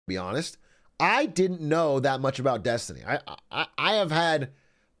be honest. I didn't know that much about Destiny. I have had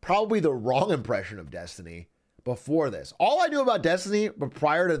probably the wrong impression of Destiny before this. All I knew about Destiny, but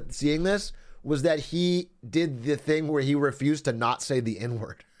prior to seeing this, was that he did the thing where he refused to not say the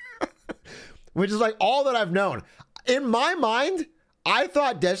N-word. Which is like all that I've known. In my mind, I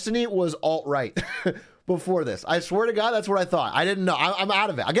thought Destiny was alt-right before this. I swear to God, that's what I thought. I didn't know. I'm out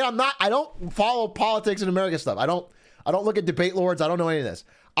of it. Again, I don't follow politics and American stuff. I don't look at debate lords. I don't know any of this.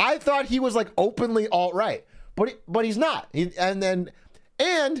 I thought he was like openly alt-right, but he's not. And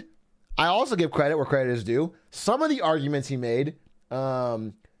I also give credit where credit is due. Some of the arguments he made,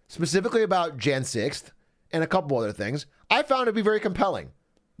 specifically about Jan 6th and a couple other things, I found to be very compelling.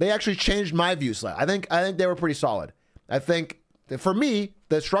 They actually changed my view slightly. I think they were pretty solid. I think that for me,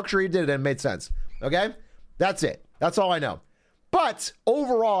 the structure he did it made sense. Okay, that's it. That's all I know. But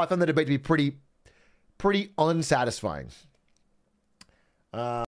overall, I found the debate to be pretty unsatisfying.